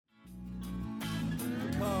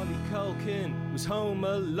broken, was home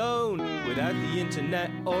alone, without the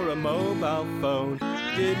internet or a mobile phone.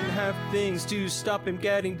 Didn't have things to stop him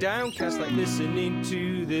getting downcast, like listening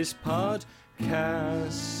to this podcast.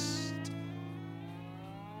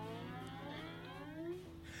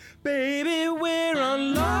 Baby, we're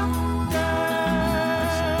on lockdown.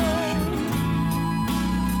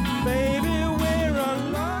 Baby, we're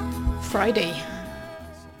on lockdown. Friday.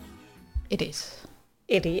 It is.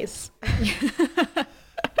 It is.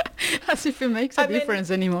 As if it makes a difference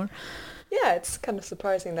anymore. Yeah, it's kind of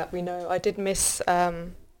surprising that we know. I did miss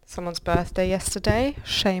someone's birthday yesterday.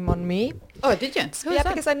 Shame on me. Oh, did you? Yeah,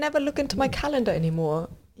 because I never look into my calendar anymore.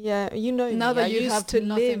 Yeah, you know now me. that I you used have to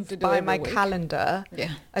nothing live to do by every my week. calendar.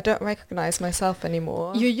 Yeah. I don't recognize myself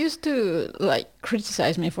anymore. You used to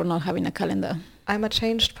criticize me for not having a calendar. I'm a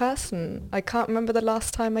changed person. I can't remember the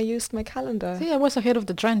last time I used my calendar. See, I was ahead of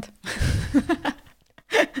the trend.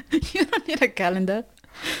 You don't need a calendar.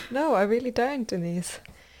 No, I really don't in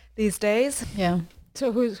these days. Yeah.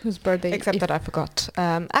 So whose birthday? Except that I forgot.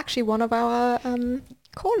 Actually, one of our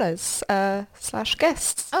callers /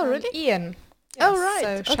 guests. Oh, really? Ian. Oh,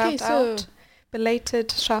 right. So Okay, shout out.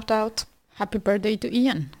 Belated shout out. Happy birthday to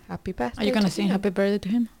Ian. Happy birthday. Are you going to to sing Ian. happy birthday to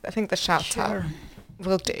him? I think the shout out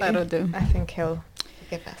will do. That'll do. I think he'll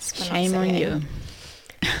give us. for not Shame on singing. you.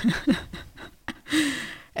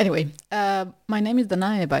 Anyway, my name is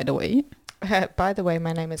Danae, by the way. By the way,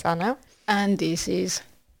 my name is Anna. And this is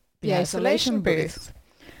The Isolation Booth.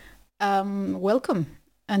 Welcome.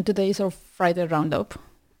 And today is our Friday roundup.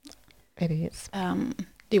 It is.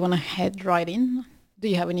 Do you want to head right in? Do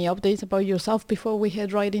you have any updates about yourself before we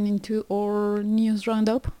head right in into our news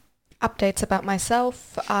roundup? Updates about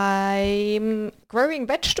myself. I'm growing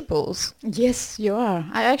vegetables. Yes, you are.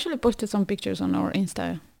 I actually posted some pictures on our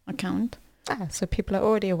Insta account. So people are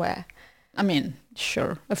already aware. I mean,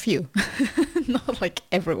 sure, a few. Not like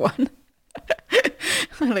everyone.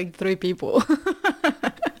 Like 3 people.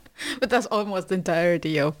 But that's almost the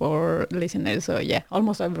entirety of our listeners. So yeah,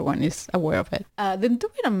 almost everyone is aware of it. They're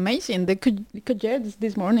doing amazing. The courgettes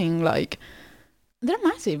this morning, they're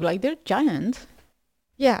massive. They're giant.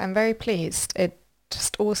 Yeah, I'm very pleased. It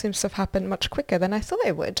just all seems to have happened much quicker than I thought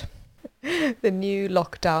it would. The new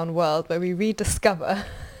lockdown world where we rediscover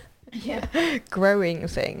growing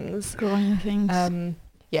things.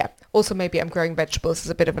 Yeah. Also, maybe I'm growing vegetables is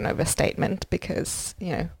a bit of an overstatement because,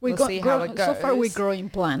 we'll see how it goes. So far, we're growing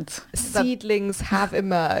plants. Seedlings have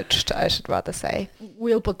emerged, I should rather say.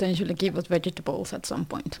 Will potentially give us vegetables at some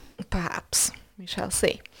point. Perhaps. We shall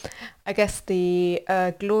see. I guess the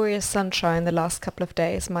glorious sunshine the last couple of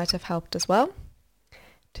days might have helped as well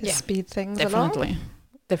to speed things along.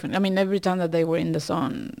 Definitely. I mean, every time that they were in the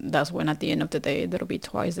sun, that's when at the end of the day, they'll be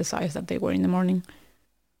twice the size that they were in the morning.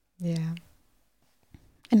 Yeah.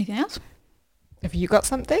 Anything else? Have you got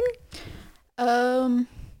something? I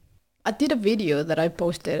did a video that I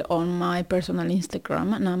posted on my personal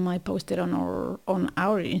Instagram, and I might post it on our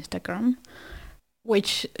Instagram,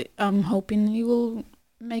 which I'm hoping it will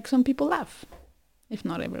make some people laugh, if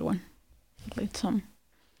not everyone, at least some.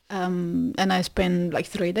 And I spent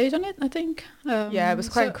 3 days on it, I think. It was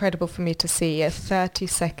quite incredible for me to see a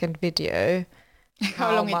 30-second video.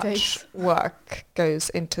 How long it much takes. work goes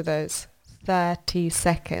into those 30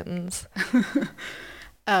 seconds.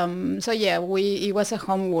 It was a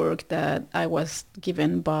homework that I was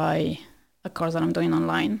given by a course that I'm doing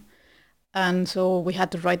online. And so we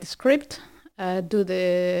had to write the script, do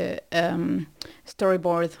the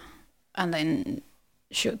storyboard, and then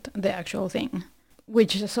shoot the actual thing.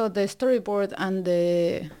 So the storyboard and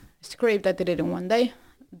the script, I did it in one day.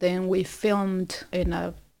 Then we filmed in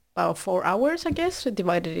about 4 hours, I guess,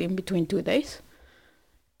 divided in between 2 days.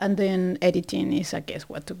 And then editing is, I guess,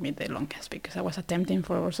 what took me the longest because I was attempting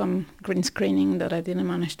for some green screening that I didn't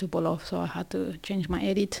manage to pull off, so I had to change my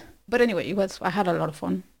edit. But anyway, I had a lot of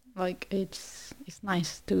fun. It's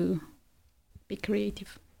nice to be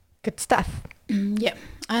creative. Good stuff. Yeah,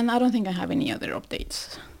 and I don't think I have any other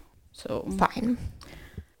updates. So fine.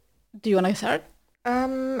 Do you want to start?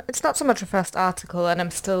 It's not so much a first article, and I'm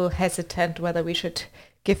still hesitant whether we should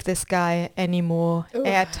give this guy any more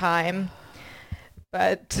airtime.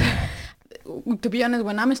 But to be honest,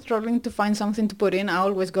 when I'm struggling to find something to put in, I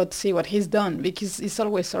always go to see what he's done because it's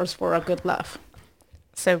always source for a good laugh.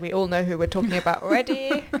 So we all know who we're talking about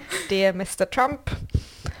already. Dear Mr. Trump.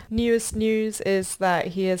 Newest news is that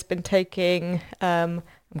he has been taking, I'm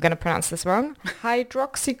going to pronounce this wrong,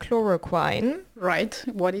 hydroxychloroquine. Right.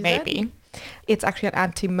 What is that? Maybe. It's actually an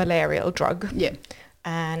anti-malarial drug. Yeah.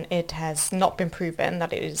 and it has not been proven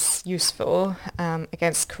that it is useful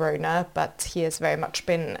against corona, but he has very much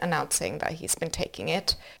been announcing that he's been taking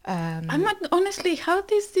it. I'm not, honestly, how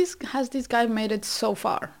has this guy made it so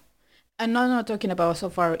far? And I'm not talking about so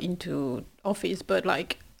far into office, but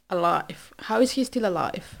like alive. How is he still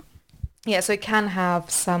alive? Yeah, so it can have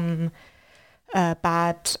some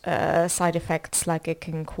bad side effects, like it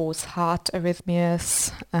can cause heart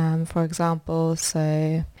arrhythmias, for example.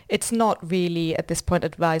 So it's not really at this point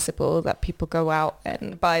advisable that people go out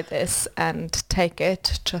and buy this and take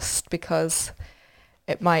it just because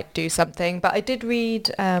it might do something. But I did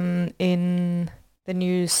read in the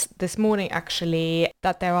news this morning actually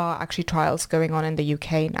that there are actually trials going on in the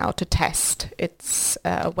UK now to test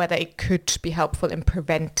whether it could be helpful in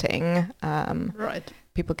preventing Right.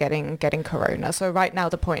 people getting corona. So right now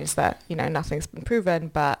the point is that, nothing's been proven,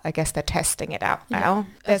 but I guess they're testing it out now.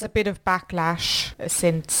 There's a bit of backlash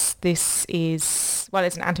since this is, well,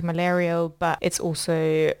 it's an anti-malarial, but it's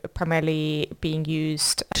also primarily being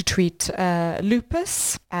used to treat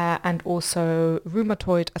lupus and also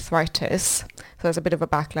rheumatoid arthritis. So there's a bit of a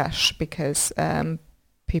backlash because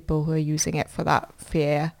people who are using it for that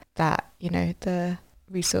fear that, the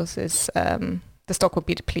resources, the stock will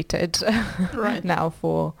be depleted Right. now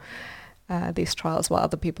for these trials, while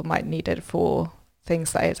other people might need it for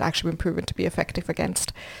things that it's actually been proven to be effective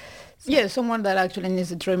against. So, Yeah, someone that actually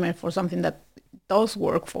needs a treatment for something that does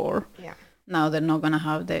work for. Yeah. Now they're not going to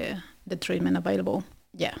have the treatment available.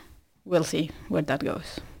 Yeah, we'll see where that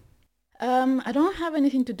goes. I don't have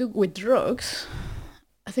anything to do with drugs.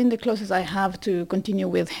 I think the closest I have to continue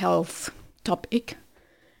with health topic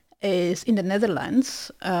is in the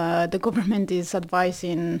Netherlands. The government is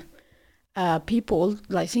advising people,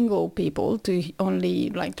 like single people, to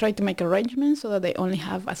only try to make arrangements so that they only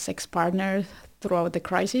have a sex partner throughout the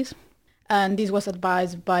crisis. And this was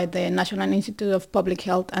advised by the National Institute of Public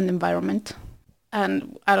Health and Environment.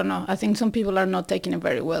 And I don't know, I think some people are not taking it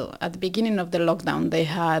very well. At the beginning of the lockdown, they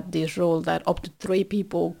had this rule that up to 3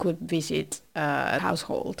 people could visit a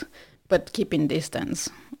household, but keeping distance,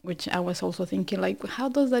 which I was also thinking, how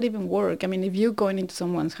does that even work? I mean, if you're going into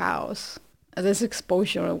someone's house, there's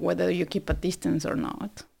exposure whether you keep a distance or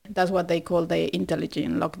not. That's what they call the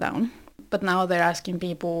intelligent lockdown. But now they're asking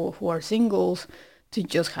people who are singles to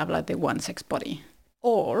just have the one sex body.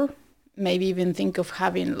 Or maybe even think of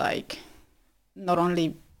having not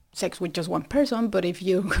only sex with just one person, but if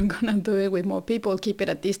you're gonna do it with more people, keep it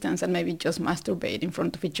at distance and maybe just masturbate in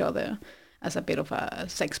front of each other as a bit of a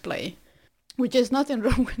sex play. Which is nothing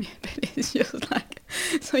wrong with it, but it's just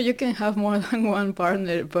so you can have more than one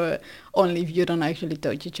partner, but only if you don't actually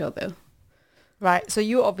touch each other. Right, so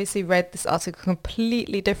you obviously read this article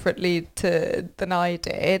completely differently than I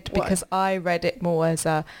did, because I read it more as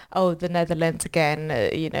the Netherlands again,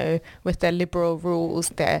 with their liberal rules,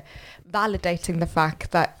 they're validating the fact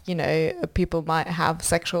that, people might have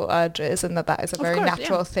sexual urges and that is a very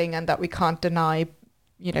natural thing, and that we can't deny,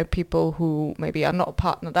 people who maybe are not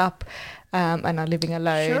partnered up and are living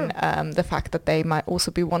alone, the fact that they might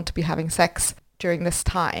also want to be having sex during this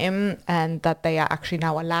time, and that they are actually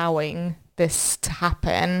now allowing this to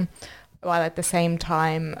happen, while at the same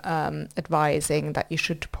time advising that you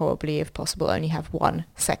should probably, if possible, only have one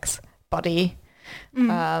sex buddy. Which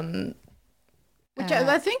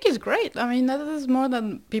I think is great. I mean, that is more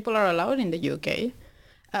than people are allowed in the UK.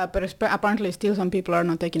 But apparently still some people are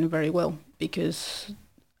not taking it very well, because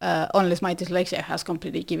unless my dyslexia has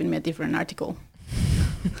completely given me a different article,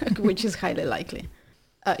 which is highly likely.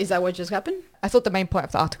 Is that what just happened? I thought the main point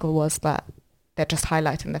of the article was that they're just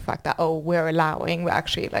highlighting the fact that, we're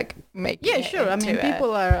actually making Yeah, sure. I mean,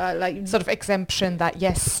 people are sort of exemption that,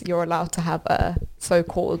 yes, you're allowed to have a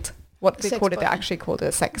so-called, what they call it, they actually called it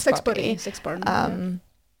a sex buddy. Sex partner.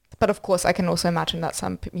 But of course, I can also imagine that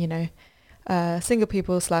some, single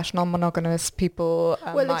people / non-monogamous people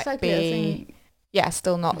might be,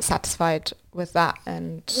 still not satisfied with that.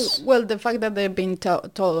 And well, the fact that they've been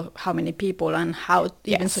told how many people and how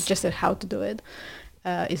even suggested how to do it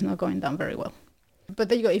is not going down very well. But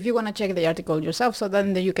there you go. If you want to check the article yourself, so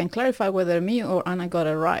then you can clarify whether me or Anna got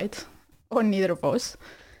it right, or neither of us,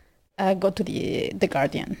 go to the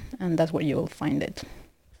Guardian, and that's where you'll find it.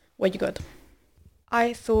 What you got?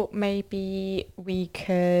 I thought maybe we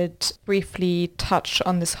could briefly touch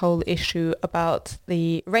on this whole issue about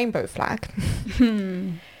the rainbow flag.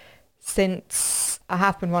 Since I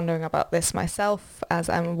have been wondering about this myself as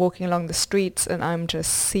I'm walking along the streets and I'm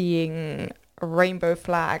just seeing rainbow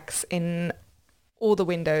flags in all the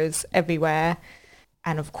windows everywhere.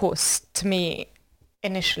 And of course, to me,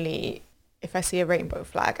 initially, if I see a rainbow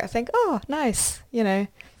flag, I think, oh, nice,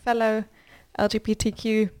 fellow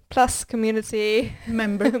LGBTQ plus community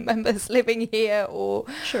members living here, or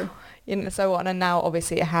Sure. so on. And now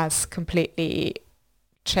obviously it has completely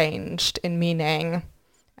changed in meaning,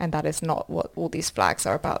 and that is not what all these flags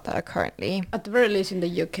are about that are currently. At the very least in the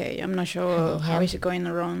UK. I'm not sure how Yeah. is it going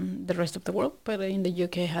around the rest of the world, but in the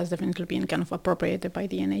UK has definitely been kind of appropriated by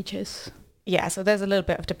the NHS. Yeah, so there's a little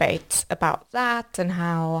bit of debate about that and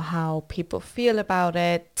how people feel about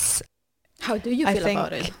it. How do you feel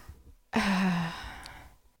about it?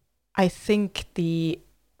 I think the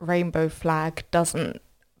rainbow flag doesn't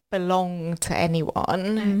belong to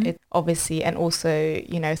anyone. Mhm. It obviously, and also,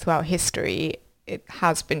 throughout history, it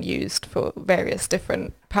has been used for various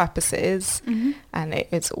different purposes, Mhm. and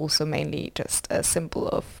it's also mainly just a symbol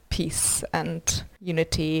of peace and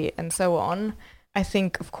unity and so on. I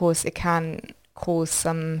think, of course, it can cause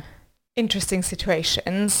some interesting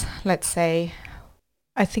situations. Let's say,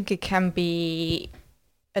 I think it can be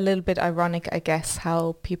a little bit ironic, I guess,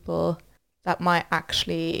 how people that might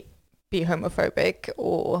actually be homophobic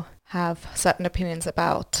or have certain opinions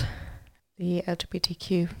about the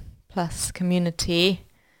LGBTQ plus community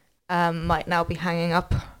might now be hanging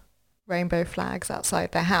up rainbow flags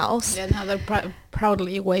outside their house. Yeah, now they're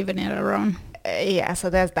proudly waving it around. Yeah, so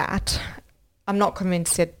there's that. I'm not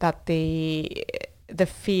convinced yet that the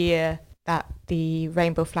fear that the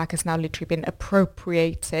rainbow flag has now literally been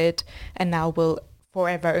appropriated and now will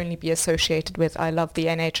forever only be associated with I love the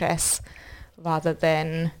NHS rather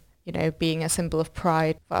than, being a symbol of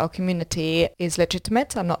pride for our community is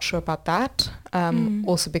legitimate. I'm not sure about that.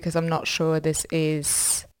 Also because I'm not sure this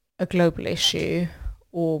is a global issue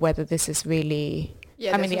or whether this is really...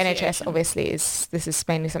 Yeah, I mean, the NHS obviously this is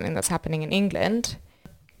mainly something that's happening in England.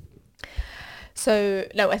 So,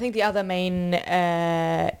 no, I think the other main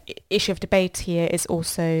issue of debate here is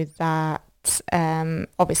also that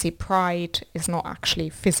obviously Pride is not actually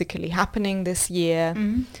physically happening this year.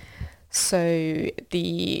 Mhm. So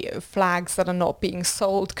the flags that are not being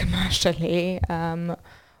sold commercially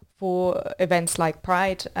for events like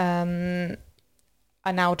Pride are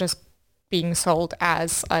now just being sold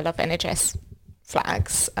as I love NHS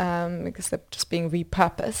flags because they're just being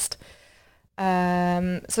repurposed.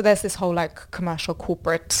 So there's this whole commercial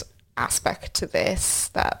corporate aspect to this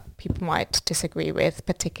that people might disagree with,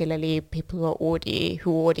 particularly people who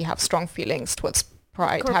already have strong feelings towards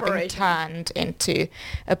Pride having turned into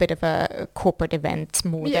a bit of a corporate event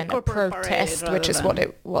more than a protest, which is what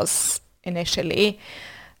it was initially,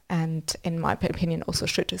 and in my opinion also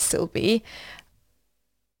should still be.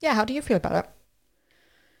 Yeah, how do you feel about it?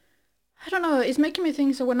 I don't know, it's making me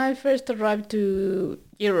think, so when I first arrived to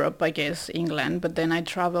Europe, I guess, England, but then I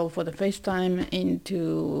traveled for the first time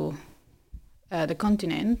into the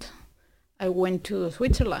continent, I went to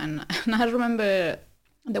Switzerland, and I remember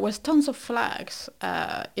there was tons of flags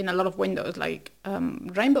in a lot of windows,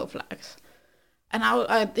 rainbow flags. And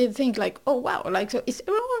I did think oh wow, so is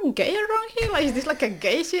everyone gay around here? Is this a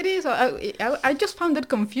gay city? So I just found it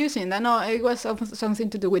confusing. I know it was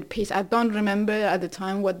something to do with peace. I don't remember at the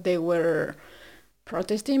time what they were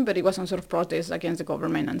protesting, but it was some sort of protest against the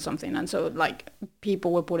government and something. And so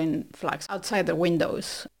people were putting flags outside their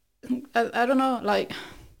windows. I don't know,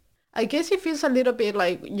 I guess it feels a little bit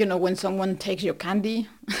when someone takes your candy.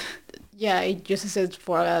 Yeah, it just says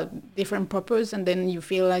for a different purpose, and then you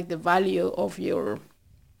feel the value of your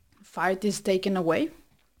fight is taken away.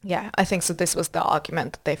 Yeah, I think so. This was the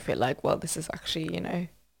argument that they feel well, this is actually,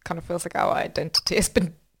 kind of feels like our identity has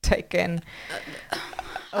been taken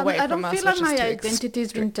away from us. I don't feel like my identity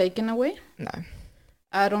has been taken away. No.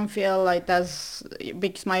 I don't feel like that's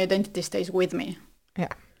because my identity stays with me.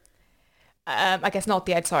 Yeah. I guess not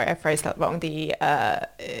the... Sorry, I phrased that wrong.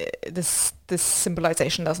 This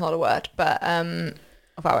symbolization, that's not a word, but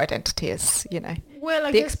of our identity is, well,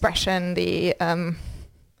 I the guess, expression, the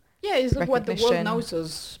yeah, it's what the world recognition. knows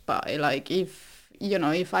us by.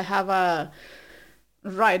 If I have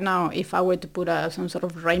right now, if I were to put some sort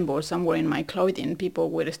of rainbow somewhere in my clothing, people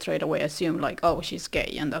would straight away assume oh, she's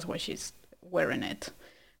gay, and that's why she's wearing it.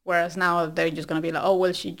 Whereas now they're just going to be oh,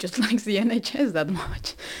 well, she just likes the NHS that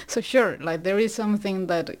much. So sure, there is something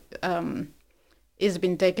that is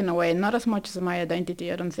been taken away, not as much as my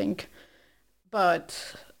identity, I don't think.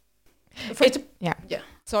 But... Yeah.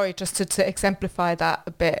 Sorry, just to exemplify that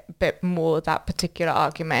a bit more, that particular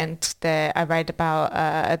argument, there I read about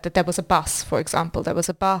that there was a bus, for example. There was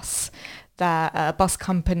a bus, that a bus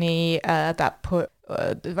company that put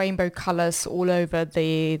the rainbow colours all over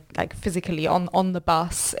the, physically on the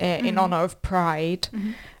bus in honour of Pride.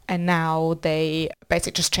 Mm-hmm. And now they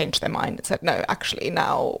basically just changed their mind and said, no, actually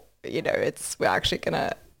now, we're actually going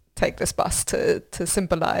to take this bus to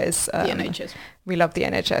symbolise the NHS. We love the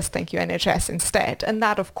NHS, thank you NHS instead. And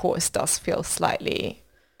that of course does feel slightly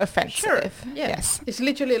offensive. Sure, yeah. Yes. It's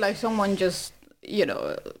literally like someone just,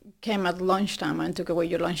 came at lunchtime and took away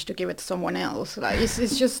your lunch to give it to someone else. Like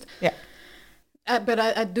it's just... yeah. But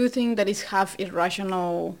I do think that it's half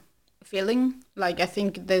irrational feeling. Like I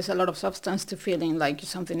think there's a lot of substance to feeling like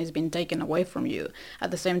something has been taken away from you. At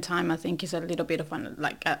the same time, I think it's a little bit of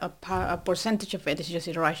a percentage of it is just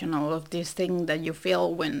irrational, of this thing that you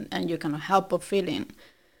feel when, and you cannot help but feeling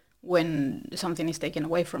when something is taken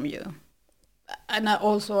away from you. And I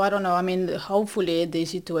don't know, I mean, hopefully the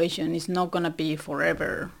situation is not going to be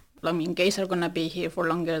forever. I mean, gays are going to be here for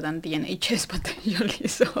longer than the NHS potentially.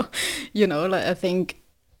 So, I think,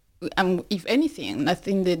 if anything, I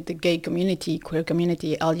think that the gay community, queer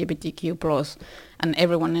community, LGBTQ+, and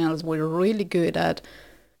everyone else, we're really good at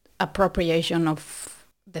appropriation of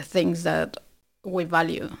the things that we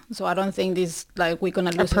value. So I don't think this, like, we're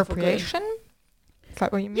going to lose appropriation? Is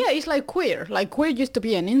that what you mean? Yeah, it's like queer. Like, queer used to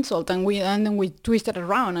be an insult, and then we twist it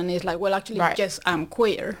around, and it's like, well, actually, right. Yes, I'm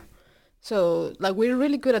queer. So, like, we're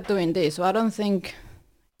really good at doing this. So I don't think,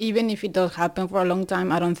 even if it does happen for a long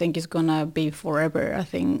time, I don't think it's going to be forever. I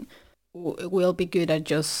think we'll be good at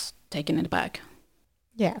just taking it back.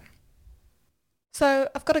 Yeah. So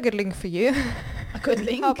I've got a good link for you. A good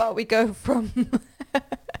link? How about we go from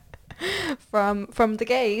from the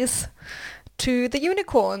gays to the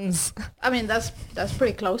unicorns? I mean, that's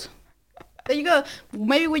pretty close. There you go.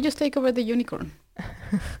 Maybe we just take over the unicorn.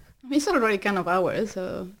 It's already kind of ours,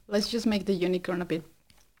 so let's just make the unicorn a bit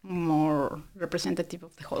more representative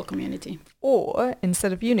of the whole community. Or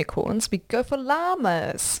instead of unicorns, we go for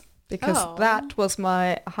llamas, because that was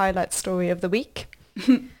my highlight story of the week.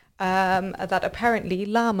 That apparently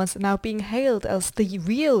llamas are now being hailed as the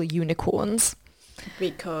real unicorns.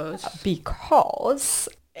 Because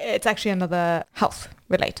it's actually another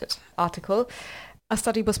health-related article. A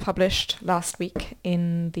study was published last week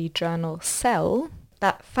in the journal Cell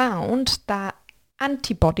that found that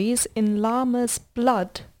antibodies in llamas'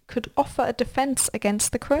 blood could offer a defense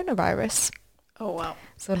against the coronavirus. Oh, wow.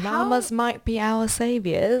 So llamas might be our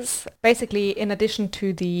saviors. Basically, in addition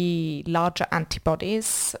to the larger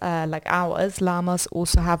antibodies like ours, llamas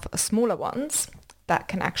also have smaller ones that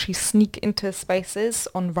can actually sneak into spaces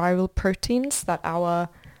on viral proteins that our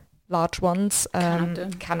large ones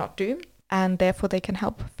cannot do. And therefore they can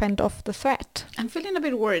help fend off the threat. I'm feeling a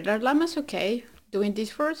bit worried. Are llamas okay doing this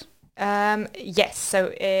for us? Yes,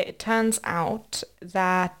 so it turns out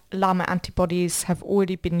that llama antibodies have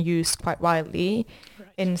already been used quite widely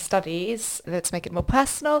in studies. Let's make it more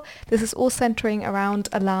personal. This is all centering around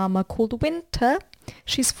a llama called Winter.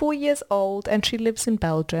 She's 4 years old and she lives in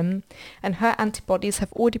Belgium, and her antibodies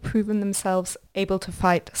have already proven themselves able to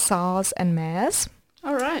fight SARS and MERS.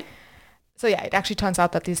 All right. So yeah, it actually turns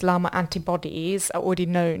out that these llama antibodies are already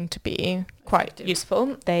known to be quite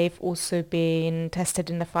useful. They've also been tested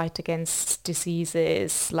in the fight against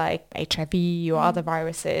diseases like HIV or other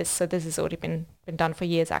viruses. So this has already been done for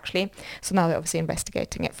years, actually. So now they're obviously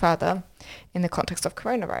investigating it further in the context of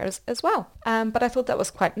coronavirus as well. But I thought that was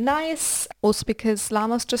quite nice. Also because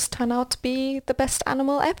llamas just turn out to be the best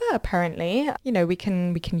animal ever, apparently. You know, we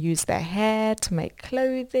can use their hair to make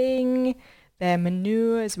clothing. Their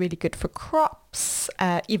manure is really good for crops.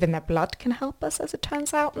 Even their blood can help us, as it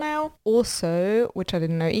turns out now. Also, which I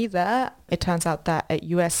didn't know either, it turns out that at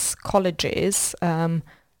US colleges,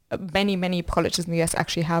 many colleges in the US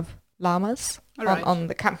actually have llamas on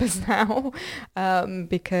the campus now,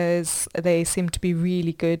 because they seem to be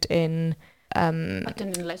really good in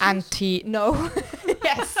attending lessons?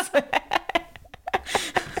 Yes.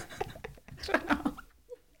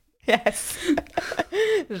 Yes.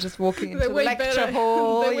 They're just walking into the lecture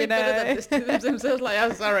hall, you know. Better than the students themselves. Like,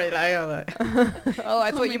 I'm sorry. Oh,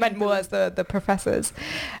 I thought you meant more as the professors.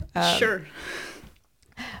 Sure.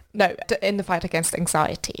 No, in the fight against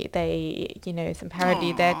anxiety, they,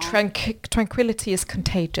 apparently their tranquility is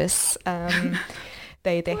contagious.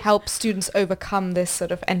 They help students overcome this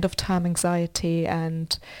sort of end-of-term anxiety,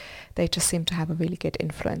 and they just seem to have a really good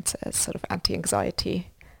influence as sort of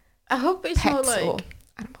anti-anxiety. I hope it's not like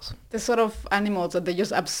animals. The sort of animals that they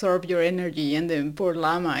just absorb your energy, and then poor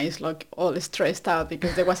llama is like all stressed out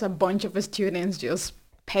because there was a bunch of students just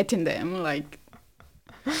petting them like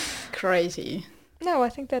crazy. No, I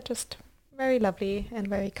think they're just very lovely and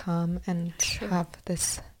very calm and have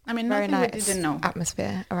this very nice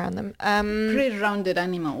atmosphere around them. Pretty rounded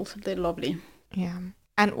animals. They're lovely. Yeah.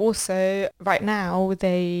 And also, right now,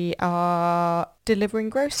 they are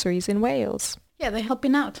delivering groceries in Wales. Yeah, they're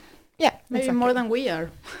helping out. Yeah, maybe more than we are.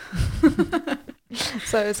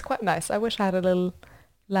 So it's quite nice. I wish I had a little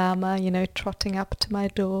llama, trotting up to my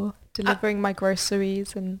door, delivering my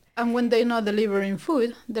groceries. And when they're not delivering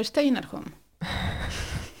food, they're staying at home.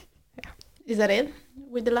 Is that it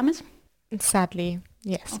with the llamas? Sadly,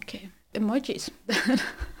 yes. Okay. Emojis.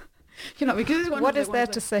 Because it's what is there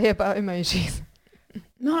to say about emojis?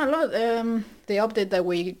 Not a lot. The update that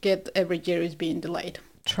we get every year is being delayed.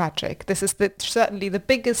 Tragic. This is certainly the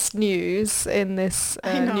biggest news in this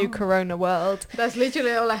new corona world. That's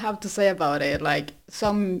literally all I have to say about it. Like,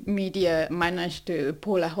 some media managed to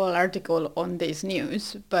pull a whole article on this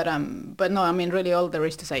news, but no, I mean, really all there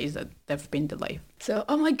is to say is that they've been delayed. So,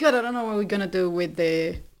 oh my god, I don't know what we're gonna do with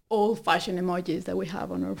the old-fashioned emojis that we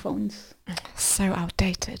have on our phones. So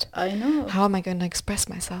outdated. I know. How am I going to express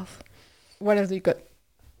myself? What else do you got?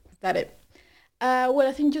 Is that it? Well,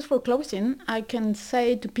 I think just for closing, I can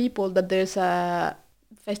say to people that there's a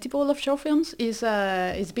festival of short films.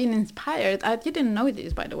 It's been inspired, I didn't know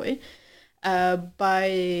this, by the way,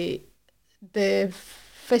 by the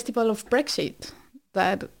festival of Brexit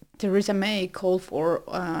that Theresa May called for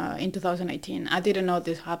in 2018. I didn't know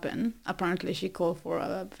this happened. Apparently she called for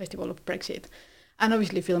a festival of Brexit. And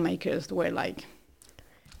obviously filmmakers were like,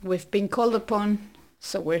 we've been called upon,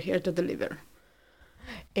 so we're here to deliver.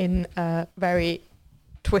 In a very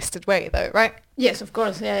twisted way though, right? Yes, of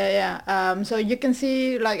course. Yeah. So you can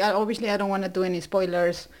see, like, obviously I don't want to do any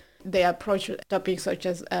spoilers. They approach topics such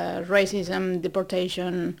as racism,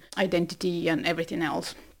 deportation, identity, and everything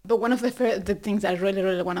else. But one of the things I really,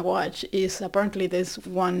 really want to watch is apparently there's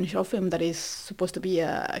one short film that is supposed to be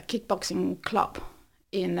a kickboxing club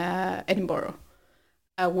in Edinburgh,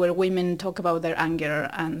 where women talk about their anger,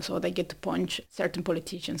 and so they get to punch certain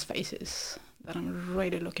politicians' faces. That I'm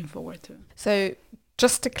really looking forward to. So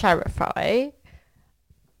just to clarify,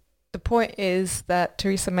 the point is that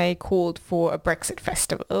Theresa May called for a Brexit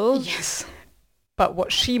festival. Yes. But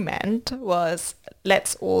what she meant was,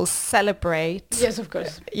 let's all celebrate. Yes, of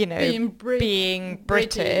course. Being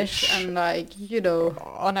British and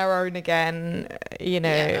on our own again.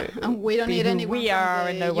 Yeah. And we don't need anyone we are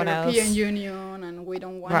and no one else. European Union, and we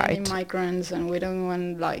don't want any migrants, and we don't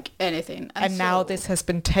want anything. And so, now this has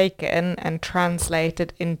been taken and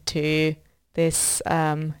translated into this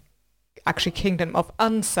actually kingdom of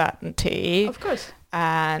uncertainty. Of course.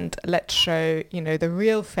 And let's show the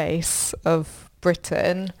real face of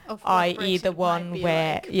Britain, i.e. the one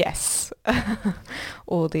where, like. Yes,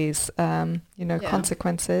 all these,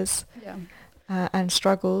 consequences and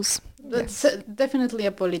struggles. That's definitely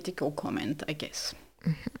a political comment, I guess.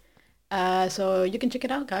 Mm-hmm. So you can check it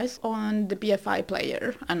out, guys, on the BFI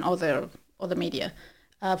player and other media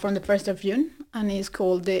from the 1st of June, and it's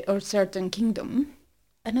called The Uncertain Kingdom.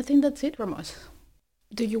 And I think that's it from us.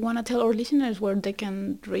 Do you want to tell our listeners where they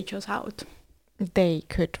can reach us out? They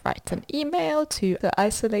could write an email to the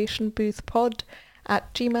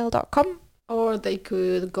isolationboothpod@gmail.com. Or they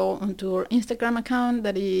could go onto our Instagram account,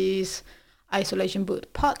 that is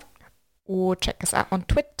isolationboothpod. Or check us out on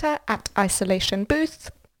Twitter @isolationbooth.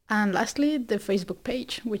 And lastly, the Facebook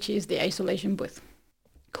page, which is the Isolation Booth.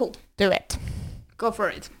 Cool. Do it. Go for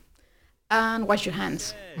it. And wash your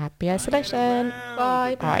hands. Happy isolation.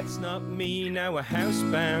 Bye. Bye. It's not me, now we're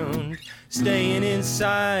housebound. Staying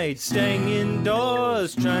inside, staying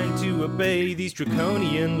indoors, trying to obey these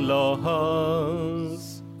draconian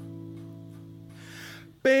laws.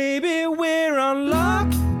 Baby, we're on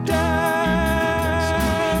lockdown.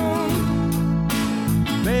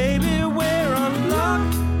 Baby, we're on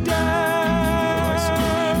lockdown.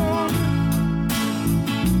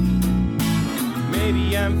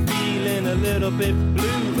 Maybe I'm feeling a little bit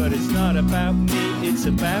blue, but it's not about me, it's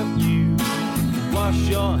about you. Wash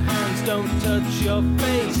your hands, don't touch your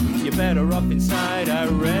face. You're better off inside, I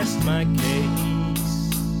rest my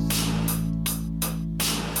case.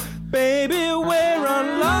 Baby, we're on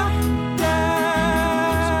lockdown.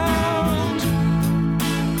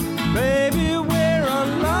 Baby, we're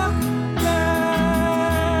on lockdown.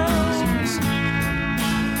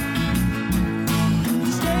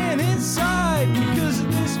 Staying inside because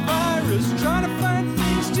of this virus, trying to find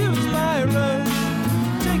things to inspire us.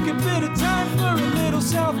 Take a bit of time for a little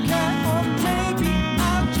self-care, or maybe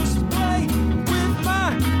I'll just play with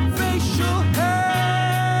my facial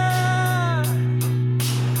hair.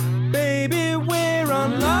 Baby, we're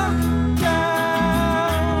on lockdown.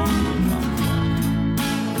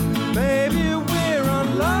 Baby, we're on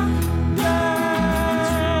lockdown.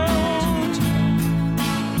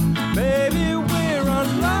 Baby, we're on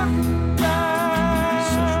lockdown.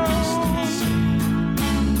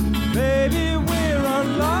 Baby, we're on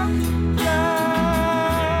lockdown.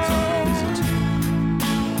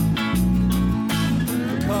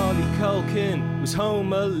 Macaulay Culkin was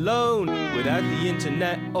home alone without the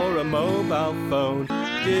internet or a mobile phone.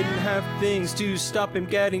 Didn't have things to stop him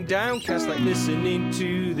getting downcast, like listening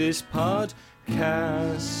to this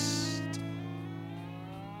podcast.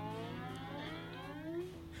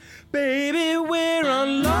 Baby, we're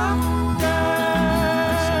on lockdown.